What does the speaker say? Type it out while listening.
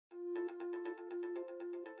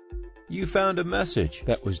You found a message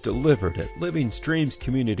that was delivered at Living Streams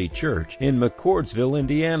Community Church in McCordsville,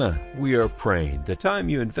 Indiana. We are praying the time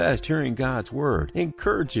you invest hearing God's Word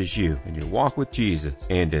encourages you in your walk with Jesus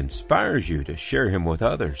and inspires you to share Him with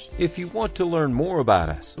others. If you want to learn more about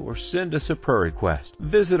us or send us a prayer request,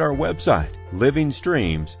 visit our website,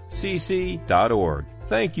 livingstreamscc.org.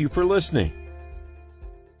 Thank you for listening.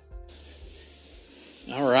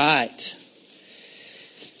 All right.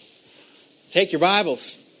 Take your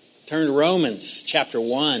Bibles. Turn to Romans chapter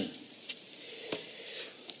 1.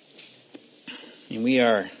 And we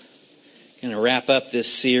are going to wrap up this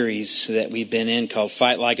series that we've been in called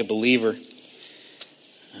Fight Like a Believer.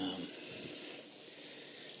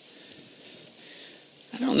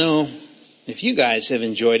 I don't know if you guys have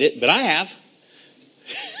enjoyed it, but I have.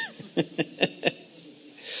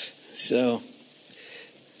 So,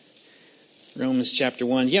 Romans chapter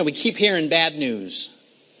 1. Yeah, we keep hearing bad news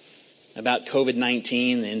about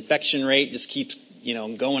COVID-19. The infection rate just keeps,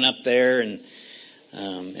 going up there. And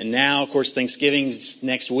now, of course, Thanksgiving's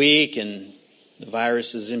next week, and the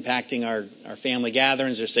virus is impacting our family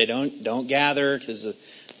gatherings. They say don't gather because of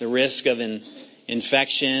the risk of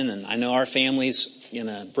infection. And I know our family's going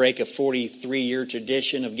to break a 43-year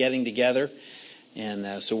tradition of getting together,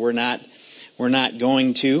 and so we're not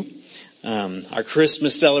going to. Our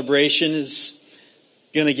Christmas celebration is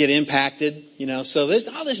going to get impacted, so there's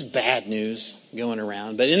all this bad news going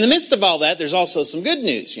around. But in the midst of all that, there's also some good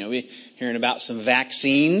news. We're hearing about some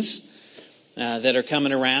vaccines that are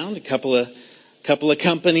coming around. A couple of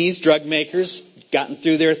companies, drug makers, gotten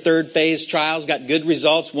through their third phase trials, got good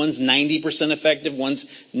results. One's 90% effective, one's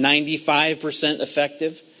 95%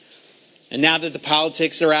 effective. And now that the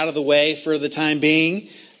politics are out of the way for the time being,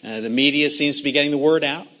 the media seems to be getting the word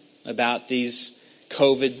out about these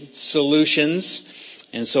COVID solutions.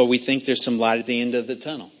 And so we think there's some light at the end of the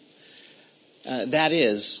tunnel. That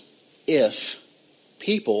is, if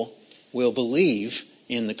people will believe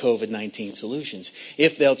in the COVID-19 solutions.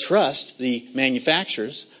 If they'll trust the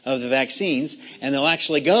manufacturers of the vaccines, and they'll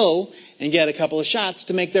actually go and get a couple of shots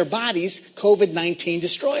to make their bodies COVID-19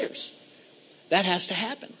 destroyers. That has to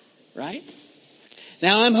happen, right?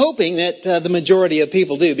 Now, I'm hoping that the majority of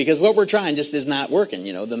people do, because what we're trying just is not working.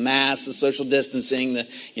 The masks, the social distancing, the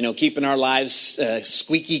keeping our lives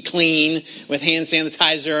squeaky clean with hand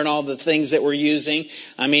sanitizer and all the things that we're using.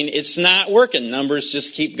 I mean, it's not working. Numbers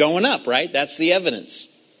just keep going up, right? That's the evidence.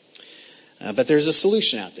 But there's a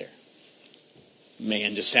solution out there.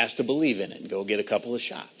 Man just has to believe in it and go get a couple of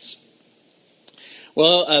shots.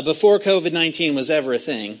 Well, before COVID-19 was ever a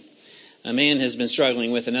thing, a man has been struggling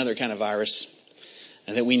with another kind of virus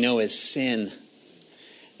that we know as sin.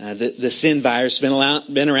 The sin virus has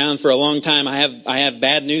been around for a long time. I have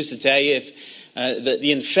bad news to tell you. If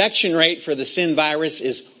the infection rate for the sin virus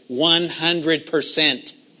is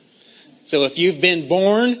 100%. So if you've been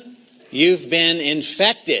born, you've been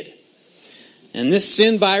infected. And this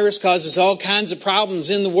sin virus causes all kinds of problems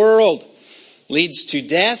in the world. Leads to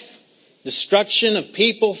death, destruction of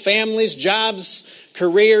people, families, jobs,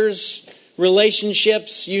 careers,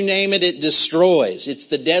 relationships, you name it, it destroys. It's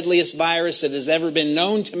the deadliest virus that has ever been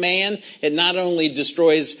known to man. It not only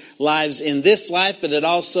destroys lives in this life, but it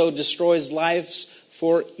also destroys lives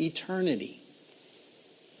for eternity.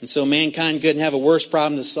 And so mankind couldn't have a worse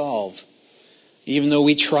problem to solve. Even though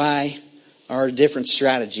we try our different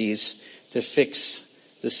strategies to fix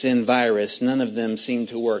the sin virus, none of them seem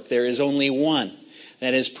to work. There is only one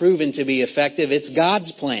that has proven to be effective. It's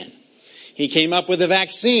God's plan. He came up with a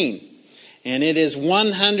vaccine. And it is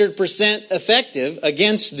 100% effective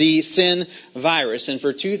against the sin virus. And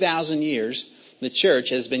for 2,000 years, the church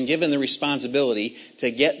has been given the responsibility to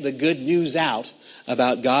get the good news out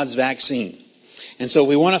about God's vaccine. And so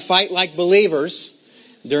we want to fight like believers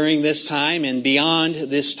during this time and beyond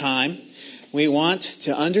this time. We want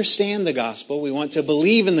to understand the gospel. We want to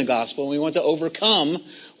believe in the gospel. We want to overcome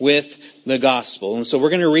with the gospel. And so we're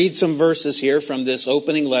going to read some verses here from this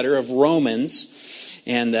opening letter of Romans.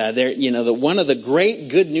 And one of the great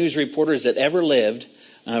good news reporters that ever lived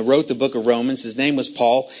wrote the book of Romans. His name was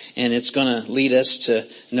Paul, and it's going to lead us to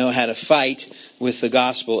know how to fight with the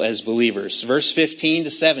gospel as believers. Verse 15 to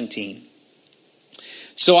 17.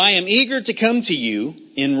 So I am eager to come to you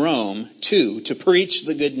in Rome, too, to preach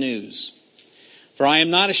the good news. For I am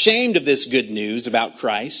not ashamed of this good news about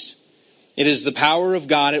Christ. It is the power of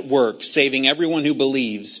God at work, saving everyone who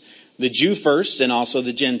believes, the Jew first and also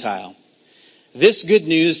the Gentile. This good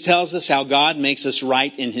news tells us how God makes us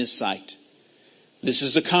right in His sight. This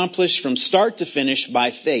is accomplished from start to finish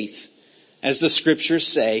by faith. As the Scriptures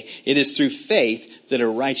say, it is through faith that a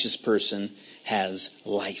righteous person has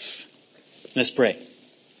life. Let's pray.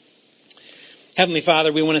 Heavenly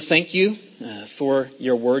Father, we want to thank you for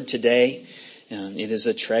your word today. It is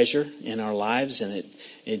a treasure in our lives, and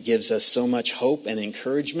it gives us so much hope and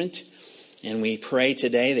encouragement. And we pray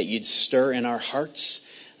today that you'd stir in our hearts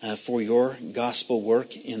for your gospel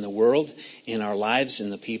work in the world, in our lives, in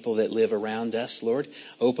the people that live around us. Lord,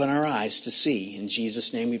 open our eyes to see. In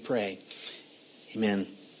Jesus' name we pray. Amen.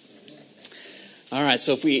 All right,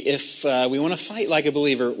 so if we want to fight like a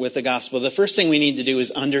believer with the gospel, the first thing we need to do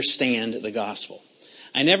is understand the gospel.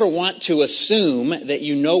 I never want to assume that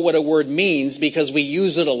you know what a word means because we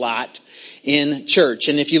use it a lot in church.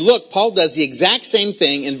 And if you look, Paul does the exact same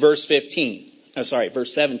thing in verse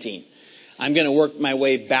 17. I'm going to work my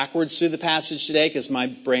way backwards through the passage today because my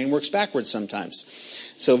brain works backwards sometimes.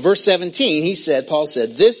 So verse 17, Paul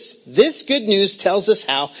said, this good news tells us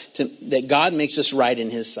that God makes us right in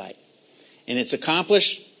his sight. And it's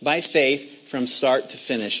accomplished by faith from start to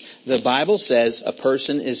finish. The Bible says a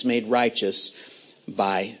person is made righteous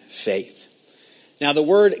by faith. Now the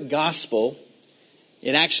word gospel,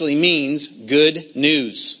 it actually means good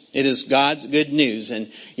news. It is God's good news.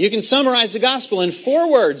 And you can summarize the gospel in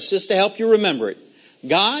 4 words just to help you remember it.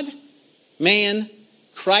 God, man,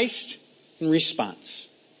 Christ, and response.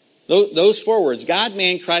 Those 4 words. God,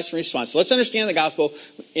 man, Christ, and response. So let's understand the gospel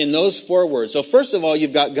in those 4 words. So first of all,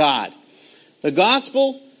 you've got God. The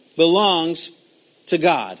gospel belongs to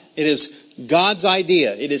God. It is God's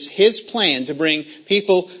idea. It is his plan to bring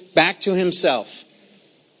people back to himself.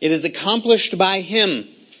 It is accomplished by him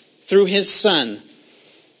through his Son.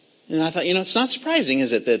 And I thought, it's not surprising,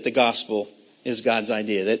 is it, that the gospel is God's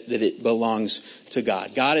idea, that it belongs to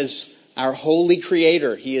God. God is our holy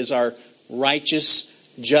creator. He is our righteous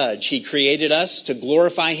judge. He created us to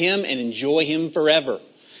glorify him and enjoy him forever.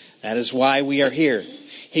 That is why we are here.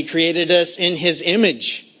 He created us in his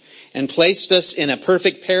image and placed us in a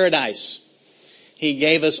perfect paradise. He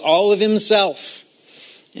gave us all of himself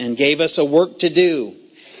and gave us a work to do.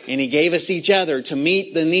 And he gave us each other to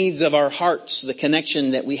meet the needs of our hearts, the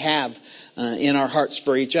connection that we have in our hearts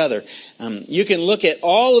for each other. You can look at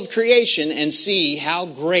all of creation and see how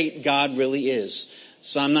great God really is.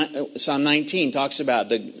 Psalm 19 talks about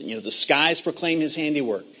the skies proclaim his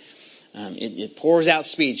handiwork. It pours out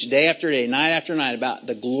speech day after day, night after night about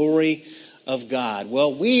the glory of God.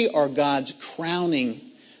 Well, we are God's crowning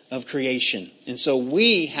of creation. And so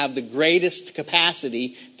we have the greatest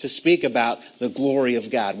capacity to speak about the glory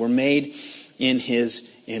of God. We're made in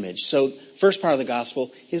his image. So first part of the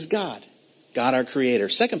gospel is God. God our creator.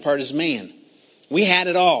 Second part is man. We had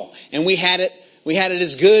it all. And we had it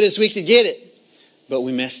as good as we could get it. But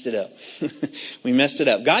we messed it up. We messed it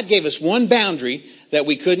up. God gave us one boundary that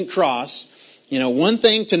we couldn't cross. One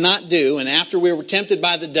thing to not do, and after we were tempted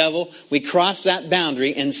by the devil, we crossed that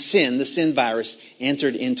boundary and sin, the sin virus,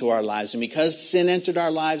 entered into our lives. And because sin entered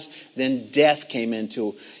our lives, then death came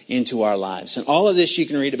into our lives. And all of this you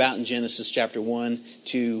can read about in Genesis chapter 1,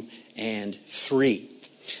 2, and 3.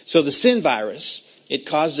 So the sin virus, it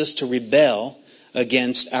caused us to rebel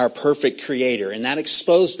against our perfect creator. And that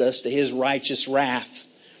exposed us to his righteous wrath.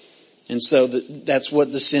 And so that's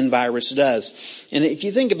what the sin virus does. And if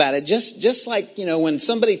you think about it, just like, when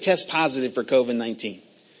somebody tests positive for COVID-19,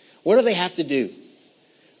 what do they have to do?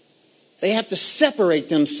 They have to separate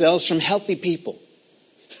themselves from healthy people.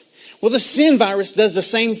 Well, the sin virus does the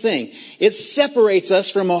same thing. It separates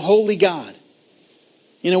us from a holy God.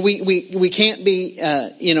 We can't be,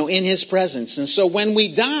 in his presence. And so when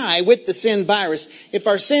we die with the sin virus, if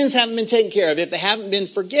our sins haven't been taken care of, if they haven't been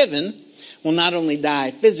forgiven, we'll not only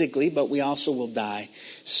die physically, but we also will die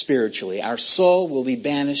spiritually. Our soul will be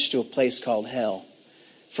banished to a place called hell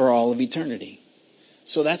for all of eternity.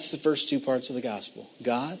 So that's the first 2 parts of the gospel.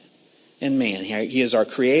 God and man. He is our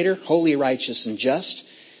creator, holy, righteous, and just.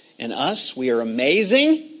 And us, we are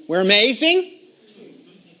amazing. We're amazing.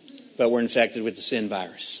 But we're infected with the sin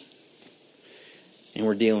virus. And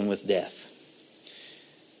we're dealing with death.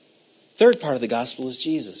 Third part of the gospel is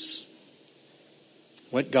Jesus.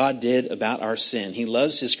 What God did about our sin. He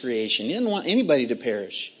loves his creation. He didn't want anybody to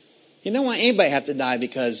perish. He didn't want anybody to have to die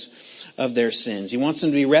because of their sins. He wants them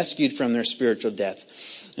to be rescued from their spiritual death.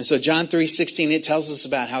 And so John 3:16, it tells us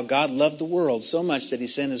about how God loved the world so much that he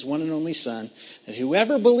sent his one and only Son, that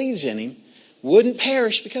whoever believes in him wouldn't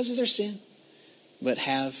perish because of their sin, but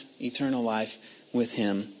have eternal life with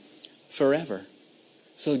him forever.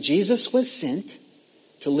 So Jesus was sent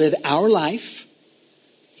to live our life.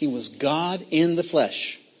 He was God in the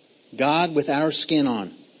flesh. God with our skin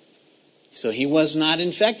on. So he was not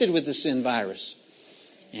infected with the sin virus.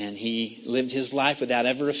 And he lived his life without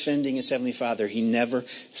ever offending his Heavenly Father. He never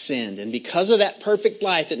sinned. And because of that perfect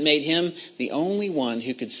life, it made him the only one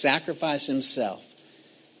who could sacrifice himself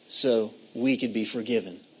so we could be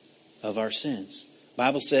forgiven of our sins. The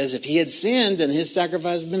Bible says if he had sinned, then his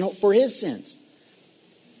sacrifice would have been for his sins.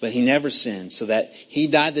 But he never sinned, so that he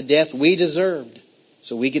died the death we deserved,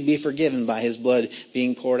 so we could be forgiven by his blood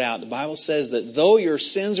being poured out. The Bible says that though your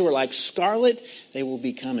sins were like scarlet, they will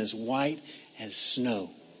become as white as snow.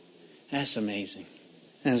 That's amazing.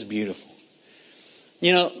 That's beautiful.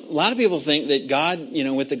 You know, a lot of people think that God,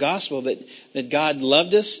 with the gospel, that God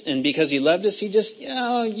loved us, and because he loved us, he just,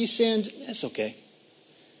 you sinned, that's okay.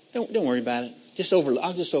 Don't worry about it.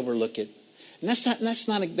 I'll just overlook it. And that's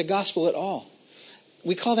not the gospel at all.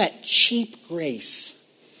 We call that cheap grace.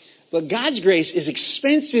 But God's grace is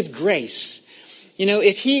expensive grace.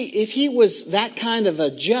 If he was that kind of a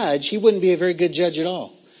judge, he wouldn't be a very good judge at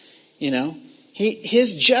all.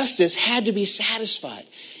 His justice had to be satisfied.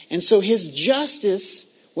 And so his justice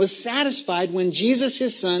was satisfied when Jesus,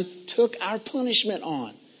 his son, took our punishment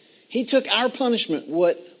on. He took our punishment,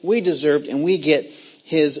 what we deserved, and we get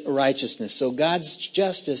his righteousness. So God's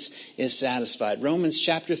justice is satisfied. Romans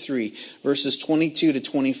chapter 3, verses 22 to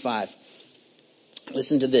 25.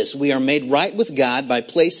 Listen to this. We are made right with God by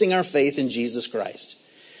placing our faith in Jesus Christ.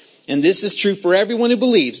 And this is true for everyone who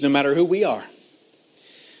believes, no matter who we are.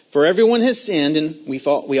 For everyone has sinned, and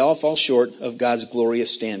we all fall short of God's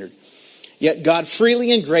glorious standard. Yet God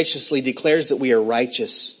freely and graciously declares that we are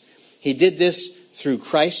righteous. He did this through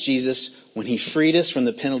Christ Jesus when he freed us from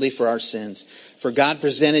the penalty for our sins. For God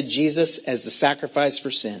presented Jesus as the sacrifice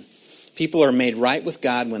for sin. People are made right with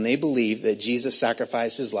God when they believe that Jesus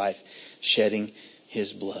sacrificed his life, shedding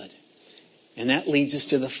his blood. And that leads us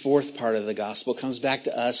to the fourth part of the gospel. It comes back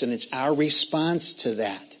to us, and it's our response to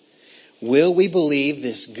that. Will we believe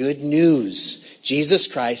this good news? Jesus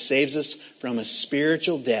Christ saves us from a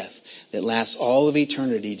spiritual death that lasts all of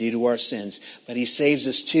eternity due to our sins. But he saves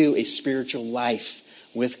us to a spiritual life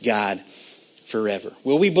with God forever.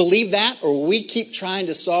 Will we believe that, or will we keep trying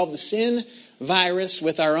to solve the sin virus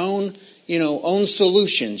with our own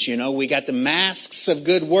solutions? We got the masks of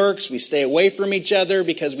good works. We stay away from each other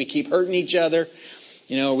because we keep hurting each other.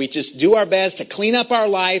 We just do our best to clean up our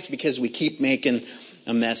life because we keep making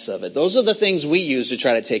a mess of it. Those are the things we use to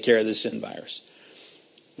try to take care of the sin virus.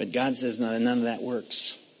 But God says none of that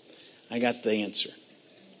works. I got the answer.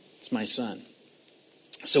 It's my son.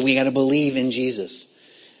 So we got to believe in Jesus.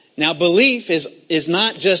 Now, belief is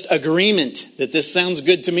not just agreement that this sounds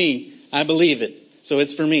good to me. I believe it, so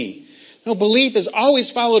it's for me. No, belief is always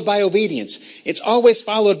followed by obedience. It's always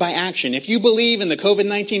followed by action. If you believe in the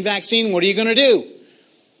COVID-19 vaccine, what are you going to do?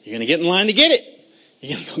 You're going to get in line to get it.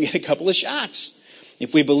 You're going to go get a couple of shots.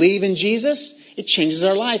 If we believe in Jesus, it changes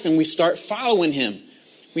our life, and we start following him.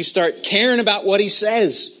 We start caring about what he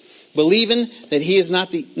says, believing that he is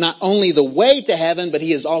not only the way to heaven, but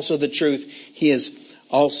he is also the truth. He is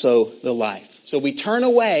also the life. So we turn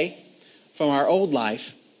away from our old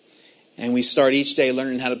life, and we start each day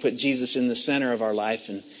learning how to put Jesus in the center of our life,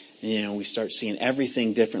 and we start seeing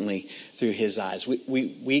everything differently through his eyes.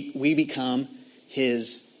 We become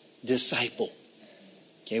his disciple.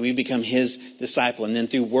 Okay, we become his disciple. And then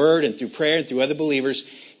through word and through prayer and through other believers,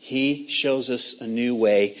 he shows us a new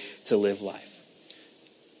way to live life.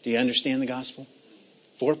 Do you understand the gospel?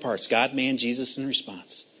 4 parts: God, man, Jesus, and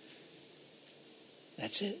response.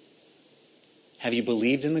 That's it. Have you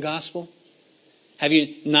believed in the gospel? Have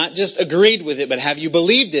you not just agreed with it, but have you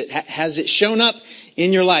believed it? Has it shown up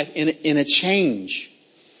in your life in a change?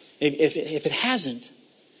 If it hasn't,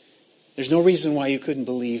 there's no reason why you couldn't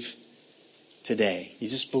believe today. You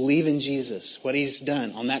just believe in Jesus. What he's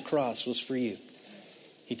done on that cross was for you.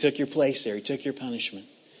 He took your place there. He took your punishment.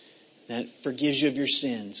 That forgives you of your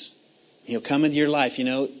sins. He'll come into your life.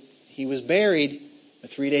 He was buried,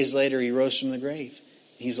 but 3 days later he rose from the grave.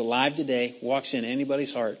 He's alive today, walks in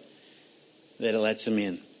anybody's heart that lets him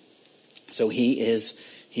in. So he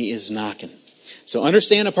is knocking. So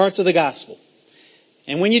understand the parts of the gospel.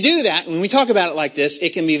 And when you do that, when we talk about it like this,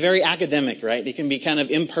 it can be very academic, right? It can be kind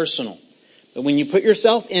of impersonal. But when you put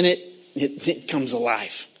yourself in it, it comes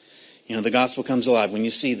alive. The gospel comes alive when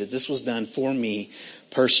you see that this was done for me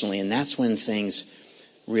personally. And that's when things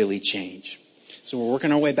really change. So we're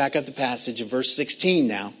working our way back up the passage of verse 16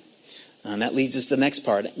 now. And that leads us to the next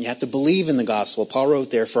part. You have to believe in the gospel. Paul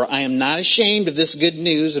wrote there, "For I am not ashamed of this good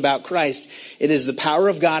news about Christ. It is the power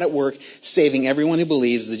of God at work, saving everyone who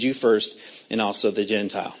believes, the Jew first, and also the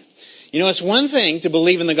Gentile." It's one thing to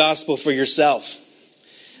believe in the gospel for yourself.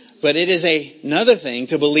 But it is another thing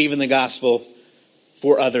to believe in the gospel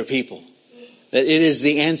for other people. That it is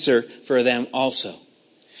the answer for them also.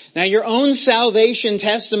 Now, your own salvation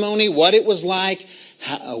testimony, what it was like,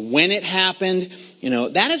 when it happened,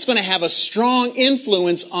 that is going to have a strong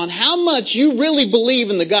influence on how much you really believe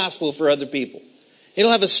in the gospel for other people.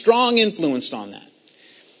 It'll have a strong influence on that.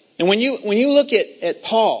 And when you look at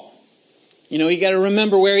Paul, you got to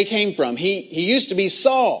remember where he came from. He used to be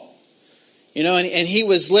Saul, and he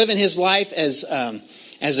was living his life as a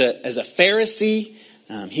Pharisee.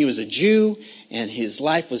 He was a Jew, and his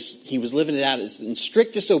life he was living it out in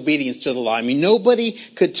strict disobedience to the law. I mean, nobody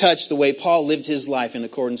could touch the way Paul lived his life in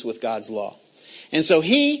accordance with God's law. And so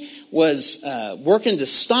he was working to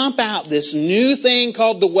stomp out this new thing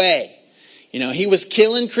called the way. He was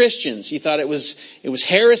killing Christians. He thought it was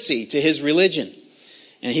heresy to his religion.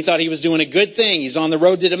 And he thought he was doing a good thing. He's on the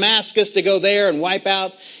road to Damascus to go there and wipe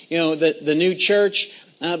out, the new church.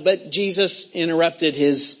 But Jesus interrupted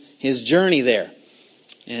his journey there.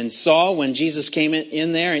 And Saul, when Jesus came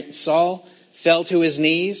in there, Saul fell to his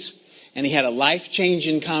knees and he had a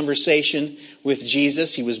life-changing conversation with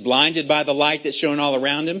Jesus. He was blinded by the light that shone all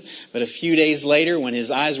around him. But a few days later, when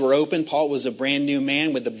his eyes were open, Paul was a brand new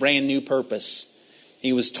man with a brand new purpose.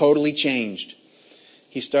 He was totally changed.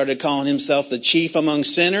 He started calling himself the chief among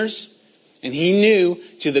sinners. And he knew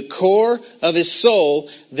to the core of his soul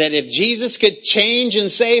that if Jesus could change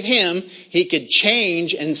and save him, he could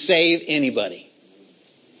change and save anybody.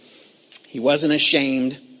 He wasn't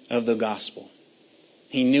ashamed of the gospel.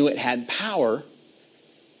 He knew it had power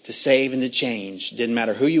to save and to change. Didn't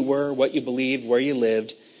matter who you were, what you believed, where you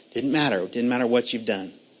lived. Didn't matter. It didn't matter what you've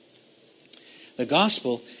done. The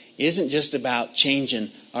gospel isn't just about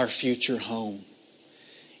changing our future home.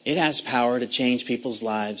 It has power to change people's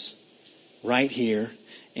lives right here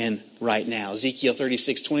and right now. Ezekiel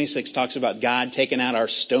 36:26 talks about God taking out our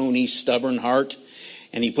stony, stubborn heart,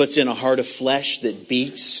 and He puts in a heart of flesh that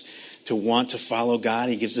beats to want to follow God.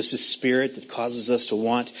 He gives us His Spirit that causes us to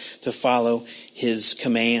want to follow His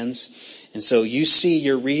commands. And so you see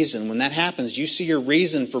your reason. When that happens, you see your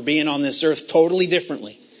reason for being on this earth totally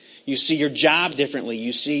differently. You see your job differently.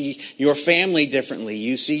 You see your family differently.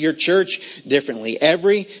 You see your church differently.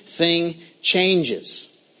 Everything changes.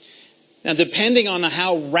 Now, depending on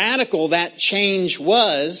how radical that change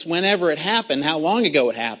was, whenever it happened, how long ago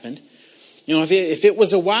it happened, if it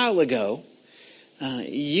was a while ago,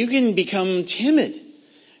 you can become timid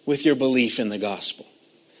with your belief in the gospel.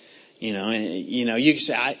 You can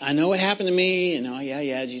say, I know what happened to me.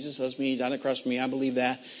 Yeah, Jesus loves me. He died on the cross for me. I believe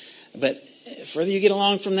that. But further you get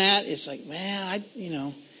along from that, it's like, man,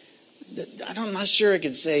 I'm not sure it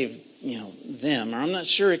could save, them, or I'm not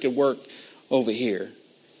sure it could work over here.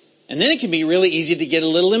 And then it can be really easy to get a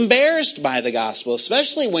little embarrassed by the gospel,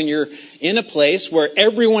 especially when you're in a place where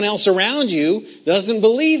everyone else around you doesn't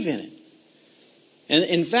believe in it. And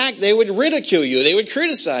in fact, they would ridicule you. They would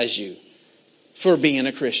criticize you for being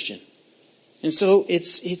a Christian. And so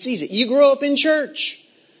it's easy. You grow up in church.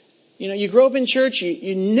 You grow up in church,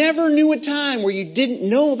 you never knew a time where you didn't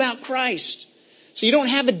know about Christ. So you don't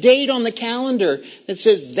have a date on the calendar that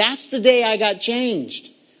says, that's the day I got changed.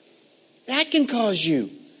 That can cause you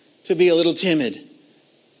to be a little timid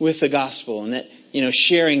with the gospel and that,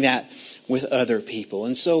 sharing that with other people.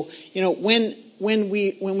 And so, when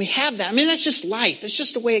we have that, that's just life. It's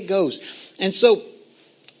just the way it goes. And so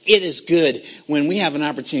it is good when we have an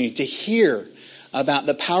opportunity to hear about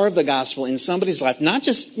the power of the gospel in somebody's life, not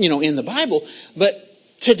just, in the Bible, but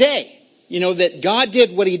today. That God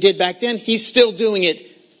did what He did back then, He's still doing it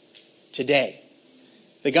today.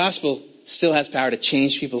 The gospel still has power to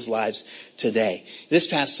change people's lives today. This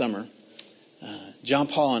past summer, John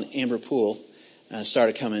Paul and Amber Poole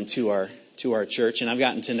started coming to our church, and I've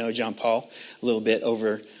gotten to know John Paul a little bit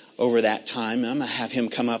over that time. I'm going to have him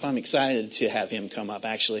come up. I'm excited to have him come up,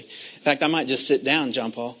 actually. In fact, I might just sit down,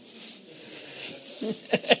 John Paul.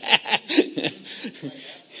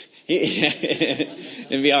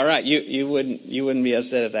 It'd be all right. You wouldn't be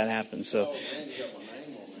upset if that happened. So,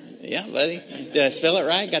 yeah, buddy, did I spell it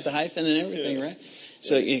right? Got the hyphen and everything, right?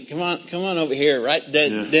 So you come on over here, right,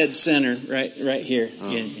 dead center, right here.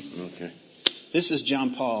 Okay. This is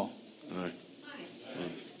John Paul. All right.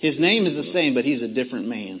 His name is the same, but he's a different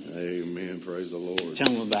man. Amen. Praise the Lord.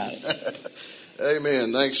 Tell him about it.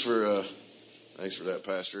 Amen. Thanks for that,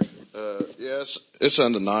 Pastor. Yes, it's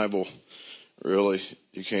undeniable. Really,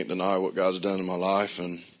 you can't deny what God's done in my life,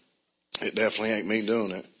 and it definitely ain't me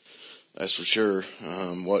doing it. That's for sure.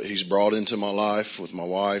 What He's brought into my life with my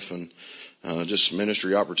wife and just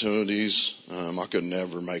ministry opportunities, I could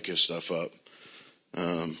never make His stuff up.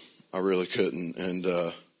 I really couldn't.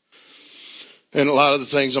 And a lot of the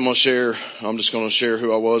things I'm going to share, I'm just going to share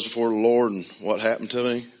who I was before the Lord and what happened to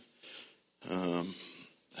me,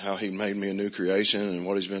 how He made me a new creation and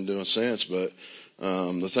what He's been doing since. But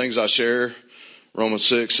the things I share Romans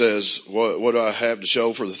 6 says, what do I have to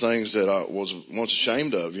show for the things that I was once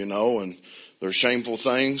ashamed of, and they're shameful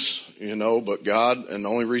things, but God, and the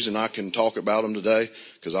only reason I can talk about them today,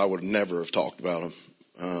 because I would never have talked about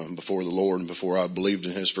them before the Lord and before I believed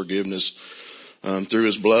in His forgiveness through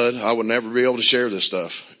His blood. I would never be able to share this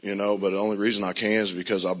stuff, but the only reason I can is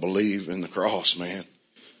because I believe in the cross, man.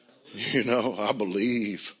 I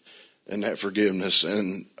believe in that forgiveness,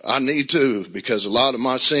 and I need to, because a lot of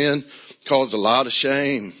my sin caused a lot of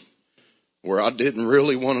shame where I didn't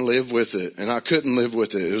really want to live with it, and I couldn't live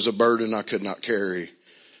with it. It was a burden I could not carry.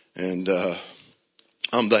 And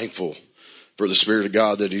I'm thankful for the Spirit of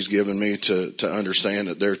God that He's given me to understand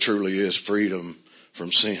that there truly is freedom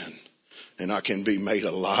from sin, and I can be made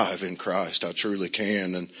alive in Christ. I truly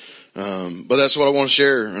can. And but that's what I want to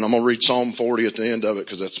share, and I'm going to read Psalm 40 at the end of it,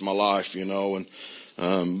 because that's my life, and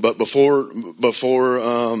but before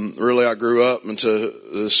really I grew up into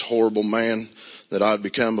this horrible man that I'd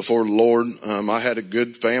become before the Lord, I had a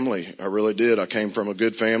good family. I really did. I came from a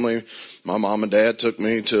good family. My mom and dad took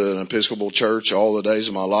me to an Episcopal church all the days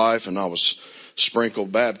of my life, and I was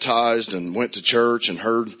sprinkled, baptized, and went to church and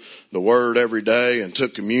heard the word every day and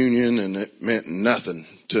took communion, and it meant nothing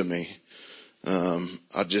to me.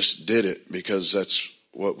 I just did it because that's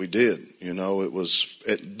what we did. It was,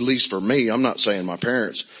 at least for me, I'm not saying my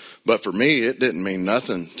parents, but for me, it didn't mean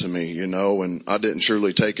nothing to me, and I didn't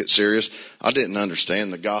truly take it serious. I didn't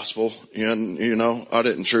understand the gospel, and, I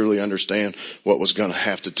didn't truly understand what was going to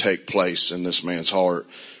have to take place in this man's heart.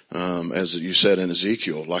 As you said in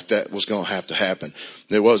Ezekiel, like that was going to have to happen.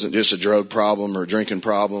 It wasn't just a drug problem or a drinking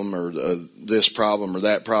problem or this problem or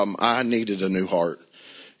that problem. I needed a new heart.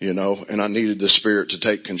 And I needed the Spirit to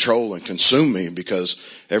take control and consume me, because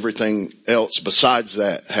everything else besides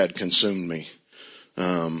that had consumed me.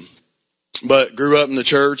 But grew up in the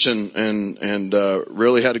church and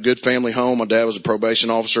really had a good family home. My dad was a probation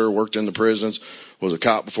officer, worked in the prisons, was a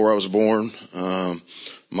cop before I was born.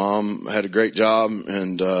 Mom had a great job,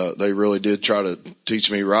 and they really did try to teach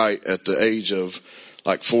me right. At the age of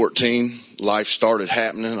like 14, life started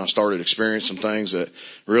happening. I started experiencing some things that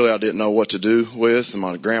really I didn't know what to do with. And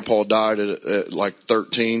my grandpa died at like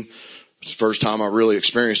 13. It's the first time I really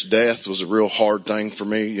experienced death. It was a real hard thing for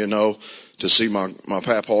me, to see my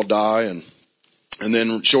papaw die. And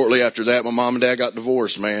then shortly after that, my mom and dad got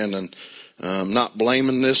divorced, man. And not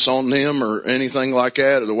blaming this on them or anything like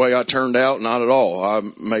that, or the way I turned out, not at all. I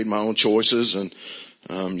made my own choices, and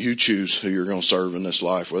you choose who you're going to serve in this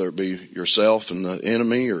life, whether it be yourself and the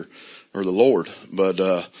enemy or the Lord. But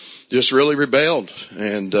just really rebelled,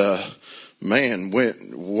 and man,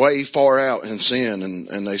 went way far out in sin.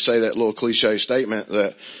 And they say that little cliche statement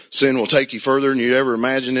that sin will take you further than you'd ever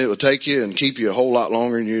imagine it would take you, and keep you a whole lot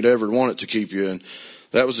longer than you'd ever want it to keep you. And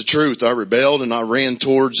that was the truth. I rebelled, and I ran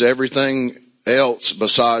towards everything else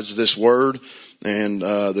besides this word and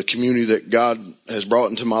the community that God has brought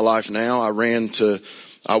into my life now.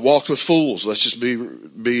 I walked with fools. Let's just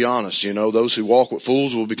be honest. Those who walk with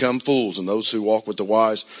fools will become fools, and those who walk with the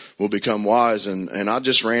wise will become wise. And I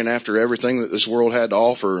just ran after everything that this world had to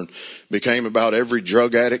offer, and became about every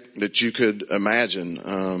drug addict that you could imagine.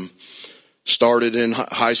 Started in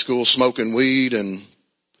high school smoking weed and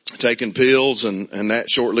taking pills, and that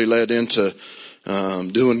shortly led into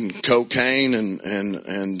doing cocaine,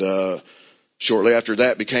 and shortly after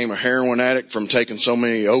that became a heroin addict from taking so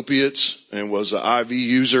many opiates, and was an IV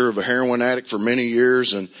user of a heroin addict for many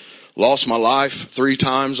years, and lost my life 3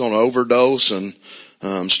 times on overdose,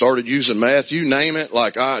 and started using meth. You name it,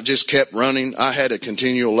 like I just kept running. I had a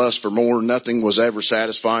continual lust for more. Nothing was ever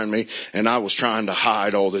satisfying me, and I was trying to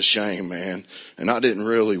hide all this shame, man. And I didn't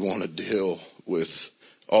really want to deal with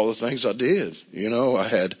all the things I did.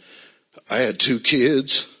 I had 2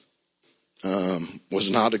 kids, was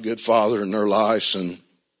not a good father in their lives, and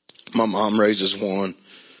my mom raises 1,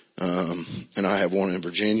 and I have 1 in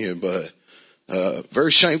Virginia, but, very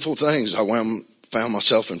shameful things. I found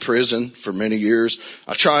myself in prison for many years.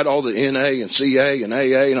 I tried all the NA and CA and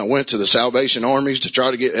AA, and I went to the Salvation Armies to try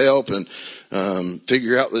to get help and,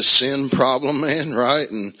 figure out this sin problem, man, right?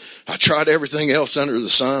 And I tried everything else under the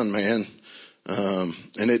sun, man.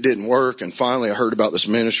 And it didn't work. And finally I heard about this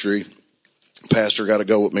ministry. Pastor got to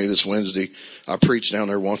go with me this Wednesday. I preach down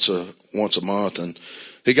there once a month, and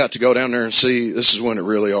he got to go down there and see. This is when it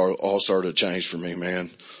really all started to change for me,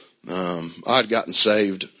 man. I'd gotten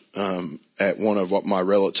saved, at one of my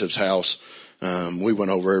relatives' house. We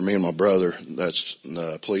went over there, me and my brother, that's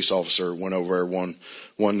the police officer, went over there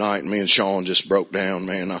one night, and me and Sean just broke down,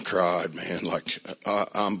 man. I cried, man. Like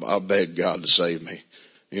I begged God to save me,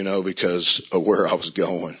 because of where I was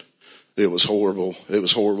going. it was horrible. It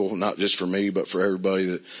was horrible, not just for me, but for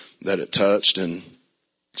everybody that it touched. And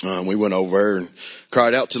we went over there and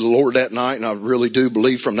cried out to the Lord that night. And I really do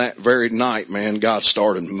believe from that very night, man, God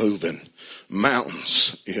started moving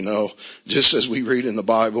mountains, just as we read in the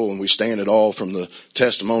Bible, and we stand it all from the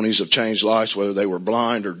testimonies of changed lives, whether they were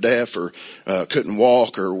blind or deaf or couldn't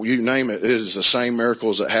walk or you name it. It is the same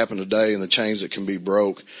miracles that happen today and the chains that can be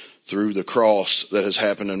broke through the cross that has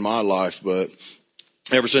happened in my life. But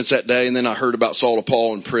ever since that day, and then I heard about Saul of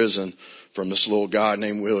Paul in prison from this little guy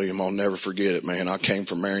named William. I'll never forget it, man. I came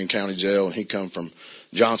from Marion County Jail, and he come from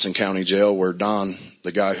Johnson County Jail, where Don,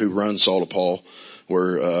 the guy who runs Saul of Paul,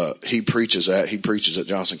 where he preaches at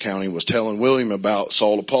Johnson County, was telling William about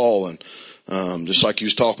Saul of Paul, and just like he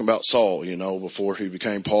was talking about Saul, before he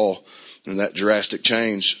became Paul, and that drastic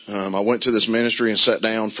change. I went to this ministry and sat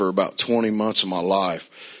down for about 20 months of my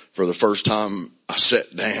life. For the first time I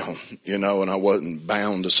sat down, and I wasn't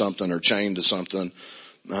bound to something or chained to something.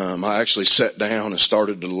 I actually sat down and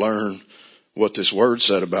started to learn what this word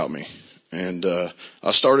said about me. And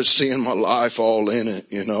I started seeing my life all in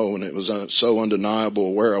it, and it was so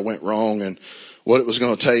undeniable where I went wrong and what it was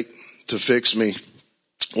going to take to fix me,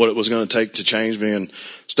 what it was going to take to change me, and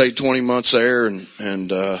stayed 20 months there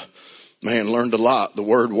and man, learned a lot. The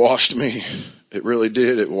word washed me. It really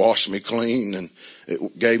did. It washed me clean, and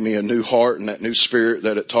it gave me a new heart and that new spirit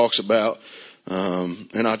that it talks about.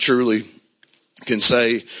 And I truly can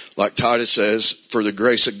say, like Titus says, for the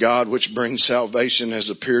grace of God which brings salvation has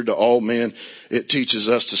appeared to all men. It teaches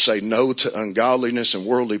us to say no to ungodliness and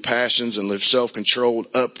worldly passions and live self-controlled,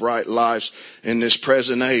 upright lives in this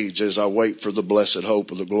present age as I wait for the blessed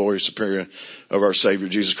hope of the glorious appearing of our Savior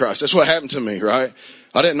Jesus Christ. That's what happened to me, right?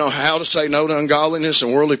 I didn't know how to say no to ungodliness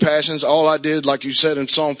and worldly passions. All I did, like you said in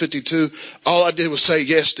Psalm 52, all I did was say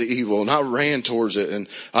yes to evil, and I ran towards it, and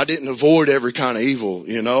I didn't avoid every kind of evil.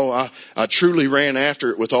 I truly ran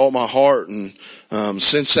after it with all my heart, and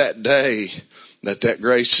since that day that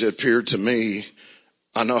grace appeared to me,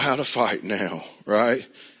 I know how to fight now, right?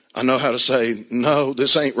 I know how to say, no,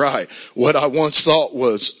 this ain't right. What I once thought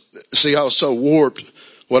was, I was so warped.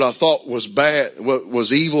 What I thought was bad, what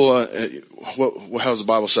was evil, how does the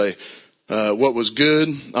Bible say? What was good,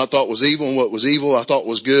 I thought was evil, and what was evil, I thought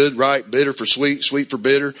was good, right? Bitter for sweet, sweet for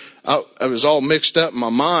bitter. I was all mixed up in my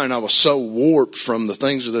mind. I was so warped from the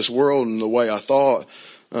things of this world and the way I thought.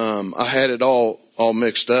 I had it all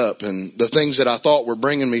mixed up, and the things that I thought were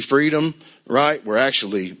bringing me freedom, right, were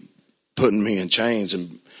actually putting me in chains,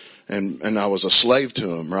 and I was a slave to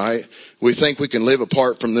them, right? We think we can live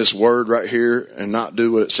apart from this word right here and not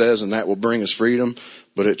do what it says, and that will bring us freedom,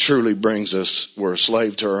 but it truly brings us, we're a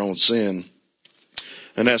slave to our own sin.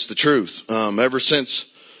 And that's the truth. Ever since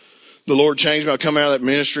the Lord changed me, I come out of that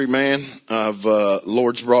ministry, man,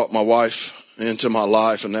 Lord's brought my wife into my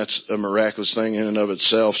life, and that's a miraculous thing in and of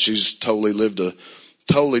itself. She's totally lived a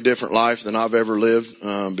totally different life than I've ever lived.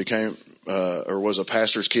 Was a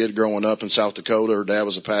pastor's kid growing up in South Dakota. Her dad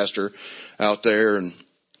was a pastor out there, and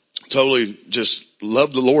totally just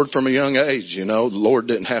loved the Lord from a young age. The Lord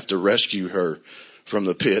didn't have to rescue her from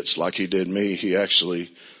the pits like he did me.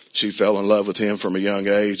 She fell in love with him from a young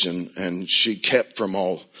age, and she kept from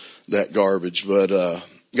all that garbage. But,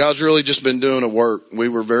 God's really just been doing a work. We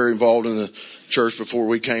were very involved in the church before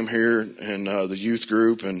we came here, and the youth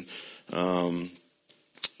group, and,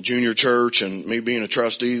 junior church, and me being a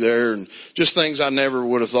trustee there, and just things I never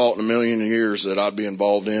would have thought in a million years that I'd be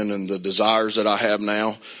involved in, and the desires that I have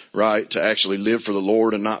now, right, to actually live for the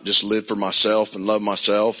Lord and not just live for myself and love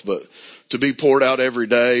myself, but to be poured out every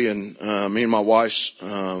day. And me and my wife,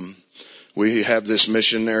 we have this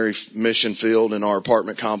mission field in our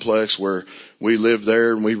apartment complex where we live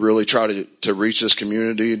there, and we really try to reach this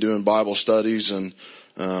community doing Bible studies, and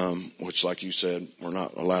which, like you said, we're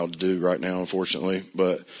not allowed to do right now, unfortunately.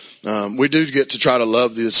 But we do get to try to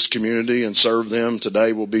love this community and serve them.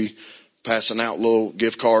 Today we'll be passing out little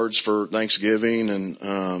gift cards for Thanksgiving,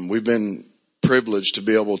 and we've been privileged to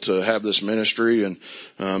be able to have this ministry, and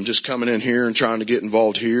just coming in here and trying to get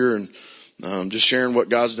involved here, and just sharing what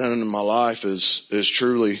God's done in my life is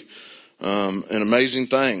truly an amazing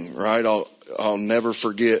thing, right? I'll never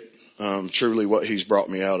forget truly what he's brought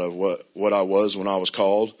me out of, what I was when I was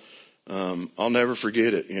called. I'll never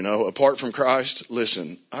forget it. Apart from Christ,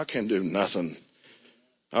 listen, I can do nothing.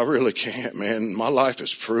 I really can't, man. My life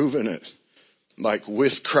has proven it. Like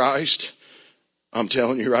with Christ, I'm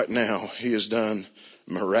telling you right now, he has done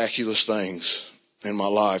miraculous things in my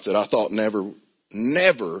life that I thought never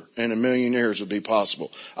never in a million years would be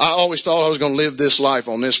possible. I always thought I was going to live this life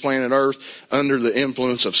on this planet Earth under the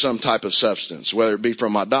influence of some type of substance, whether it be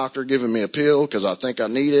from my doctor giving me a pill because I think I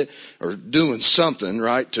need it, or doing something,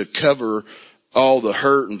 right, to cover all the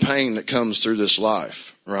hurt and pain that comes through this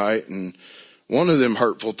life, right? And one of them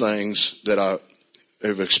hurtful things that I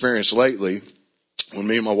have experienced lately, when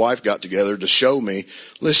me and my wife got together to show me,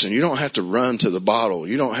 listen, you don't have to run to the bottle.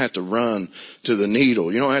 You don't have to run to the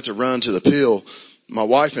needle. You don't have to run to the pill. My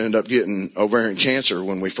wife ended up getting ovarian cancer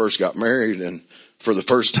when we first got married. And for the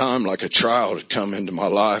first time, like a trial had come into my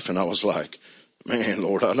life. And I was like, man,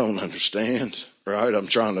 Lord, I don't understand, right? I'm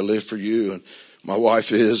trying to live for you. And my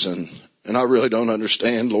wife is, and I really don't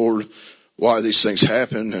understand, Lord, why these things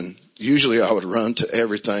happen. And usually I would run to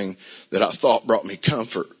everything that I thought brought me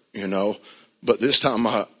comfort, you know. But this time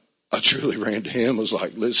I truly ran to him. I was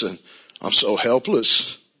like, listen, I'm so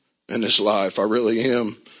helpless in this life. I really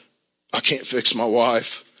am. I can't fix my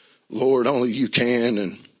wife. Lord, only you can.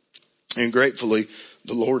 And gratefully,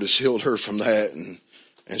 the Lord has healed her from that.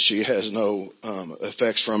 And she has no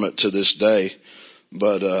effects from it to this day.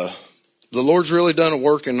 But the Lord's really done a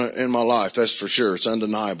work in my life. That's for sure. It's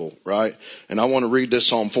undeniable, right? And I want to read this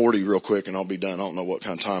Psalm 40 real quick and I'll be done. I don't know what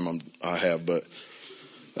kind of time I have, but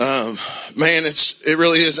man, it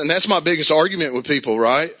really is. And that's my biggest argument with people,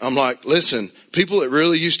 right? I'm like, listen, people that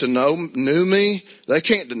really used to knew me, they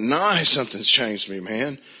can't deny something's changed me,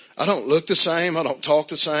 man. I don't look the same. I don't talk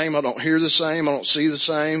the same. I don't hear the same. I don't see the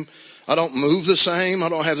same. I don't move the same. I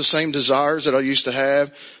don't have the same desires that I used to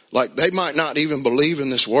have. Like, they might not even believe in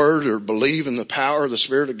this word or believe in the power of the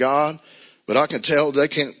Spirit of God, but I can tell they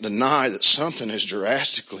can't deny that something has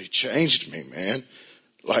drastically changed me, man.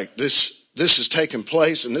 Like, this has taken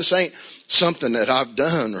place, and this ain't something that I've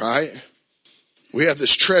done, right? We have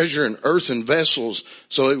this treasure in earthen vessels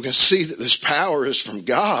so that we can see that this power is from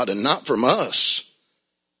God and not from us.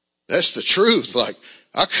 That's the truth. Like,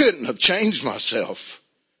 I couldn't have changed myself.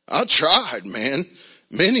 I tried, man,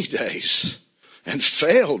 many days and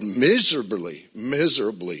failed miserably.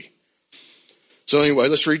 So anyway,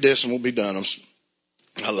 let's read this and we'll be done.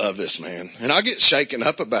 I love this, man. And I get shaken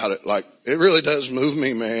up about it. Like, it really does move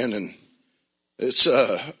me, man. And it's,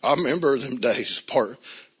 I remember them days apart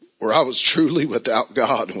where I was truly without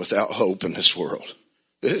God and without hope in this world.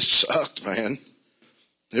 It sucked, man.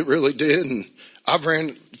 It really did. And I've ran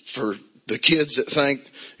for the kids that think,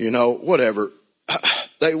 you know, whatever.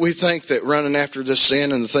 We think that running after this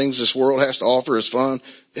sin and the things this world has to offer is fun.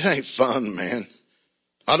 It ain't fun, man.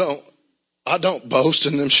 I don't boast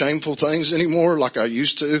in them shameful things anymore like I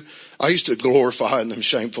used to. I used to glorify in them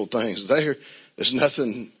shameful things. There's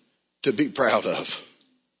nothing to be proud of.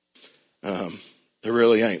 There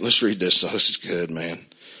really ain't. Let's read this. This is good, man.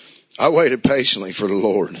 I waited patiently for the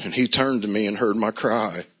Lord, and he turned to me and heard my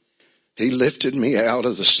cry. He lifted me out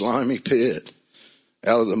of the slimy pit,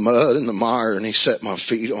 out of the mud and the mire, and he set my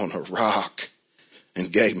feet on a rock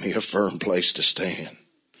and gave me a firm place to stand.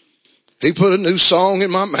 He put a new song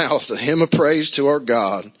in my mouth, a hymn of praise to our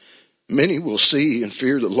God. Many will see and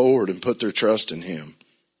fear the Lord and put their trust in him.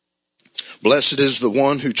 Blessed is the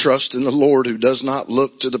one who trusts in the Lord, who does not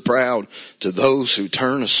look to the proud, to those who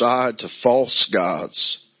turn aside to false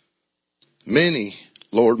gods. Many,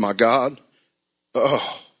 Lord my God,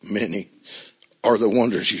 many are the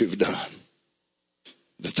wonders you have done,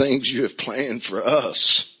 the things you have planned for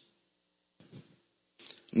us.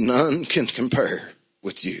 None can compare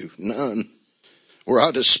with you, none. Were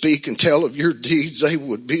I to speak and tell of your deeds, they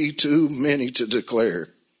would be too many to declare.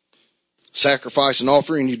 Sacrifice and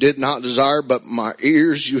offering you did not desire, but my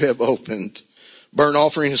ears you have opened. Burnt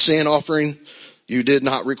offering and sin offering you did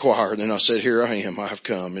not require. Then I said, here I am, I have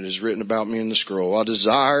come. It is written about me in the scroll. I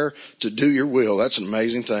desire to do your will. That's an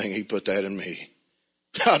amazing thing. He put that in me.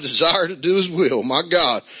 I desire to do his will. My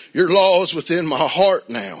God, your law is within my heart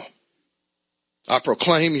now. I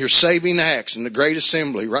proclaim your saving acts in the great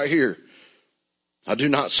assembly right here. I do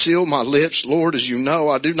not seal my lips, Lord, as you know.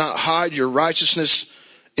 I do not hide your righteousness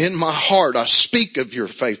in my heart. I speak of your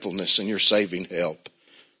faithfulness and your saving help.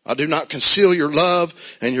 I do not conceal your love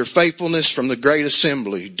and your faithfulness from the great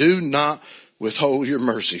assembly. Do not withhold your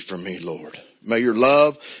mercy from me, Lord. May your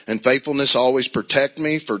love and faithfulness always protect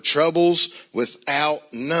me, for troubles without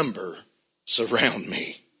number surround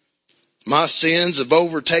me. My sins have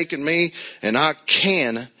overtaken me, and I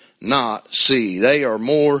cannot see. They are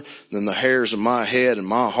more than the hairs of my head, and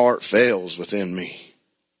my heart fails within me.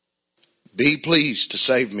 Be pleased to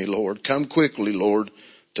save me, Lord. Come quickly, Lord,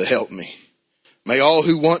 to help me. May all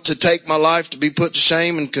who want to take my life to be put to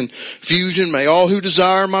shame and confusion, may all who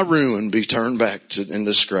desire my ruin be turned back in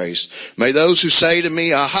disgrace. May those who say to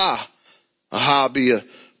me, aha, aha, be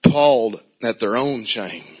appalled at their own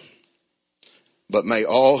shame. But may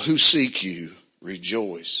all who seek you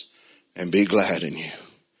rejoice and be glad in you.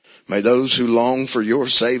 May those who long for your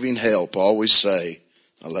saving help always say,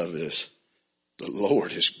 I love this, the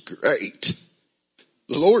Lord is great.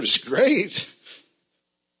 The Lord is great.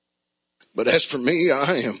 But as for me,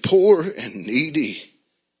 I am poor and needy.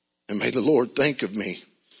 And may the Lord think of me.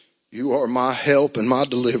 You are my help and my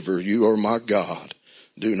deliverer. You are my God.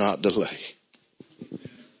 Do not delay.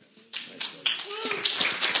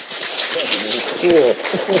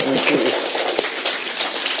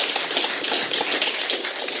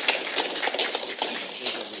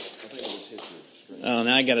 Oh,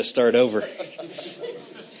 now I got to start over.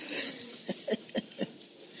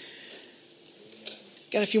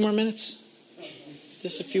 Got a few more minutes?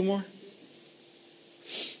 Just a few more?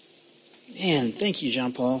 Man, thank you,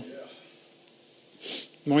 John Paul.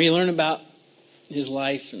 The more you learn about his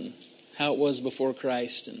life and how it was before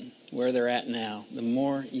Christ and where they're at now, the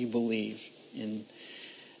more you believe in,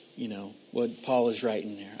 what Paul is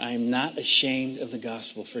writing there. I am not ashamed of the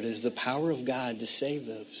gospel, for it is the power of God to save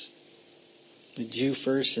those. The Jew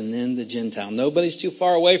first and then the Gentile. Nobody's too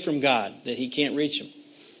far away from God that he can't reach them.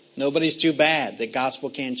 Nobody's too bad that gospel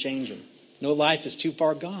can't change them. No life is too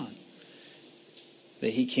far gone that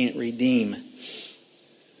he can't redeem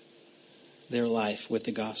their life with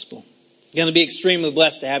the gospel. Going to be extremely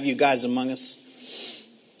blessed to have you guys among us.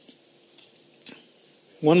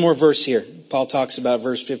 One more verse here. Paul talks about,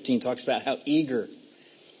 verse 15, talks about how eager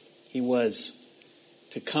he was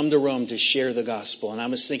to come to Rome to share the gospel. And I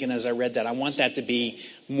was thinking as I read that, I want that to be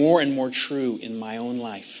more and more true in my own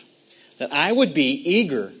life. That I would be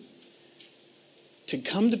eager to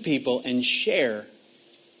come to people and share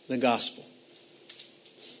the gospel.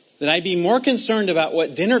 That I'd be more concerned about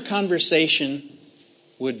what dinner conversation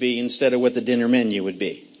would be instead of what the dinner menu would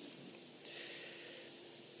be.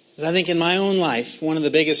 Because I think in my own life, one of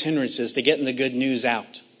the biggest hindrances to getting the good news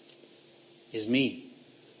out is me.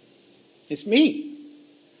 It's me.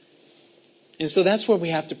 And so that's where we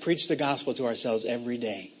have to preach the gospel to ourselves every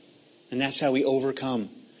day. And that's how we overcome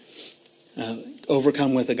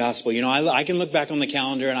with the gospel. I can look back on the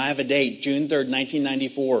calendar and I have a date, June 3rd,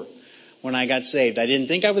 1994, when I got saved. I didn't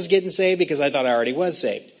think I was getting saved because I thought I already was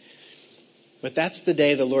saved. But that's the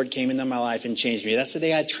day the Lord came into my life and changed me. That's the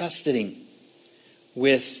day I trusted Him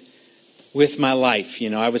with my life.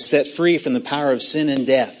 I was set free from the power of sin and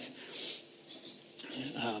death.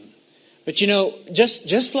 But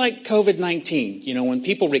just like COVID-19, when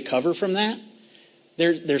people recover from that,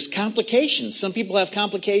 there's complications. Some people have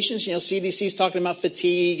complications. CDC's talking about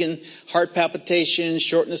fatigue and heart palpitations,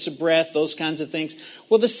 shortness of breath, those kinds of things.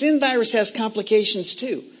 Well, the sin virus has complications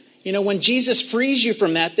too. When Jesus frees you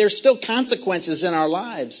from that, there's still consequences in our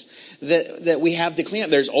lives that we have to clean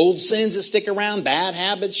up. There's old sins that stick around, bad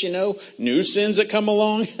habits, new sins that come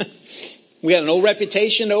along. We had an old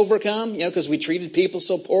reputation to overcome, because we treated people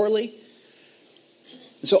so poorly.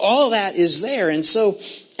 So all of that is there. And so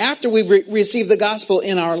after we receive the gospel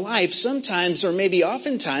in our life, sometimes or maybe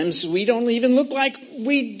oftentimes we don't even look like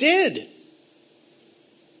we did.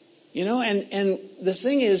 And the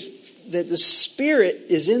thing is that the Spirit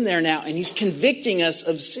is in there now and He's convicting us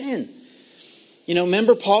of sin.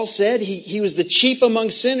 Remember Paul said he was the chief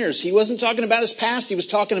among sinners. He wasn't talking about his past. He was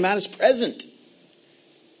talking about his present.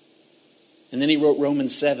 And then he wrote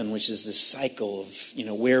Romans 7, which is this cycle of,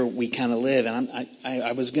 where we kind of live. And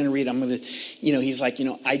I was going to read, he's like,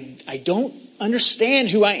 I don't understand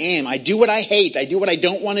who I am. I do what I hate. I do what I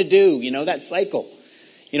don't want to do. That cycle.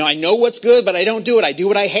 I know what's good, but I don't do it. I do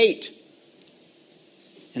what I hate.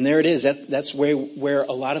 And there it is. That's where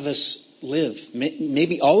a lot of us live.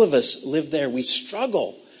 Maybe all of us live there. We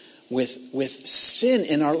struggle with sin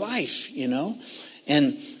in our life,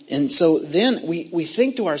 And so then we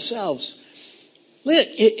think to ourselves, look,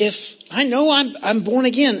 if I know I'm born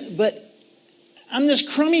again, but I'm this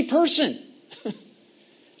crummy person.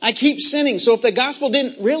 I keep sinning. So if the gospel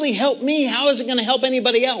didn't really help me, how is it going to help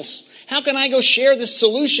anybody else? How can I go share this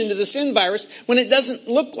solution to the sin virus when it doesn't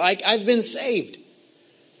look like I've been saved?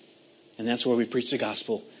 And that's where we preach the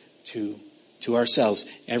gospel to ourselves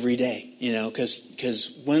every day,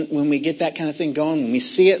 because when we get that kind of thing going, when we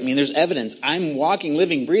see it, there's evidence. I'm walking,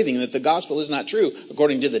 living, breathing that the gospel is not true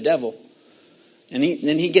according to the devil. And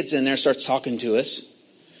then he gets in there, starts talking to us,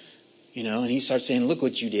 and he starts saying, look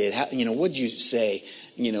what you did. How, what'd you say?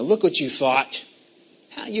 Look what you thought.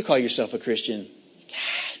 How you call yourself a Christian?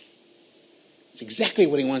 It's exactly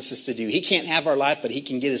what he wants us to do. He can't have our life, but he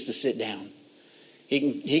can get us to sit down.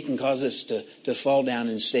 He can cause us to fall down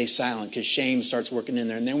and stay silent because shame starts working in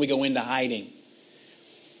there. And then we go into hiding.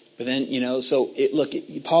 But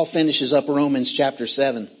then, Paul finishes up Romans chapter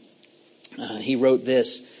 7. He wrote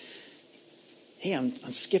this. Hey, I'm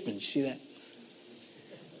skipping. Did you see that?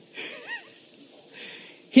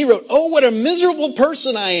 He wrote, "Oh, what a miserable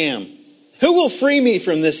person I am. Who will free me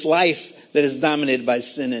from this life that is dominated by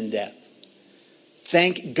sin and death?"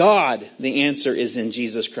 Thank God the answer is in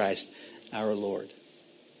Jesus Christ, our Lord.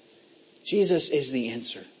 Jesus is the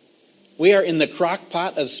answer. We are in the crock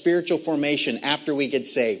pot of spiritual formation after we get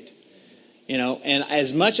saved. And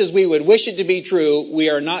as much as we would wish it to be true, we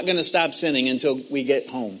are not going to stop sinning until we get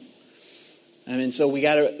home. So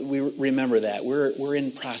we remember that. We're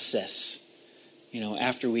in process,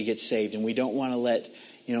 after we get saved. And we don't want to let,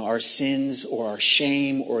 our sins or our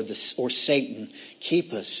shame or Satan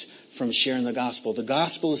keep us from sharing the gospel. The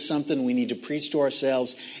gospel is something we need to preach to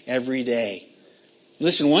ourselves every day.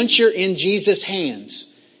 Listen, once you're in Jesus' hands,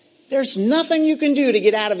 there's nothing you can do to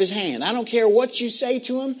get out of his hand. I don't care what you say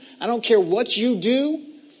to him. I don't care what you do.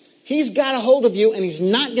 He's got a hold of you and he's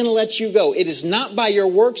not going to let you go. It is not by your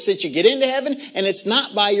works that you get into heaven, and it's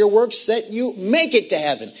not by your works that you make it to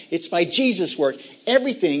heaven. It's by Jesus' work.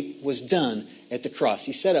 Everything was done at the cross.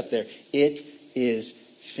 He said up there, "It is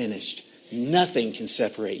finished." Nothing can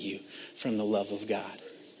separate you from the love of God.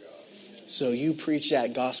 So you preach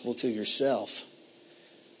that gospel to yourself.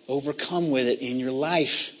 Overcome with it in your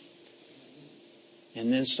life.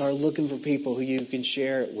 And then start looking for people who you can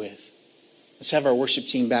share it with. Let's have our worship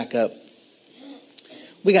team back up.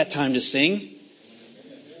 We got time to sing.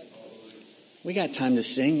 We got time to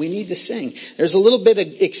sing. We need to sing. There's a little bit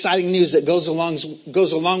of exciting news that goes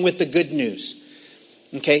along with the good news.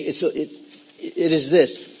 Okay, it is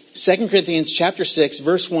this. 2 Corinthians chapter 6,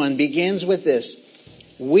 verse 1 begins with this.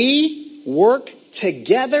 We work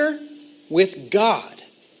together with God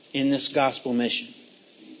in this gospel mission.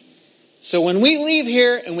 So when we leave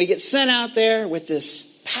here and we get sent out there with this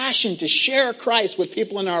passion to share Christ with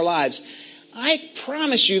people in our lives, I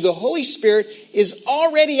promise you the Holy Spirit is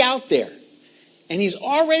already out there. And He's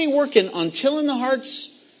already working on tilling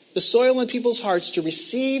the soil in people's hearts to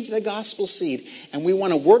receive the gospel seed. And we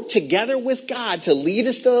want to work together with God to lead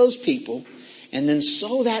us to those people and then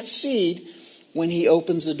sow that seed when He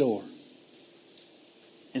opens the door.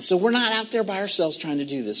 And so we're not out there by ourselves trying to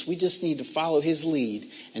do this. We just need to follow His lead.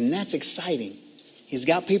 And that's exciting. He's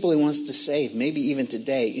got people He wants to save, maybe even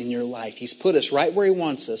today in your life. He's put us right where He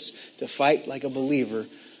wants us to fight like a believer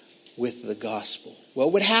with the gospel.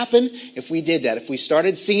 What would happen if we did that? If we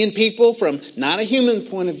started seeing people from not a human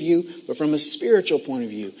point of view, but from a spiritual point of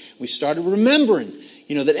view. We started remembering,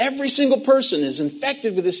 that every single person is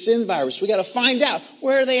infected with this sin virus. We got to find out,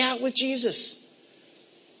 where are they at with Jesus?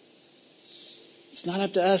 It's not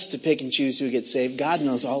up to us to pick and choose who gets saved. God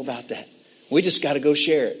knows all about that. We just got to go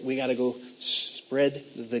share it. We got to go spread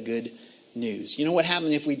the good news. You know what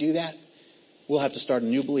happens if we do that? We'll have to start a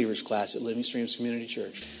new believers class at Living Streams Community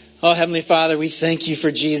Church. Oh, Heavenly Father, we thank You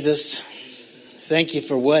for Jesus. Thank You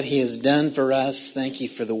for what He has done for us. Thank You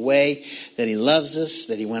for the way that He loves us,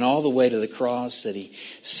 that He went all the way to the cross, that He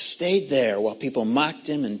stayed there while people mocked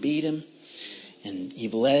Him and beat Him, and He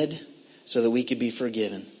bled so that we could be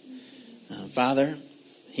forgiven. Father,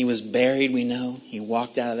 He was buried, we know. He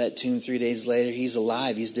walked out of that tomb 3 days later. He's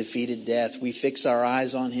alive. He's defeated death. We fix our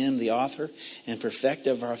eyes on Him, the author and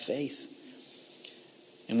perfecter of our faith.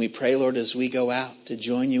 And we pray, Lord, as we go out to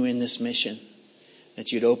join You in this mission,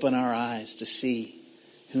 that You'd open our eyes to see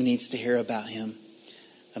who needs to hear about Him,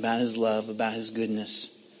 about His love, about His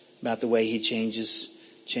goodness, about the way He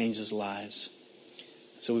changes lives.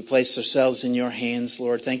 So we place ourselves in Your hands,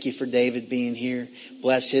 Lord. Thank You for David being here.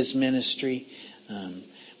 Bless his ministry.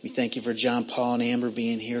 We thank You for John Paul and Amber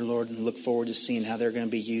being here, Lord, and look forward to seeing how they're going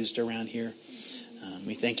to be used around here.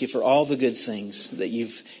 We thank You for all the good things that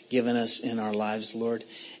You've given us in our lives, Lord.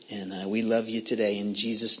 And we love You today. In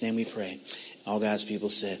Jesus' name we pray. All God's people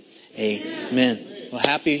said, Amen. Well,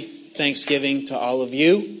 happy Thanksgiving to all of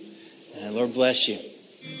you. Lord bless you.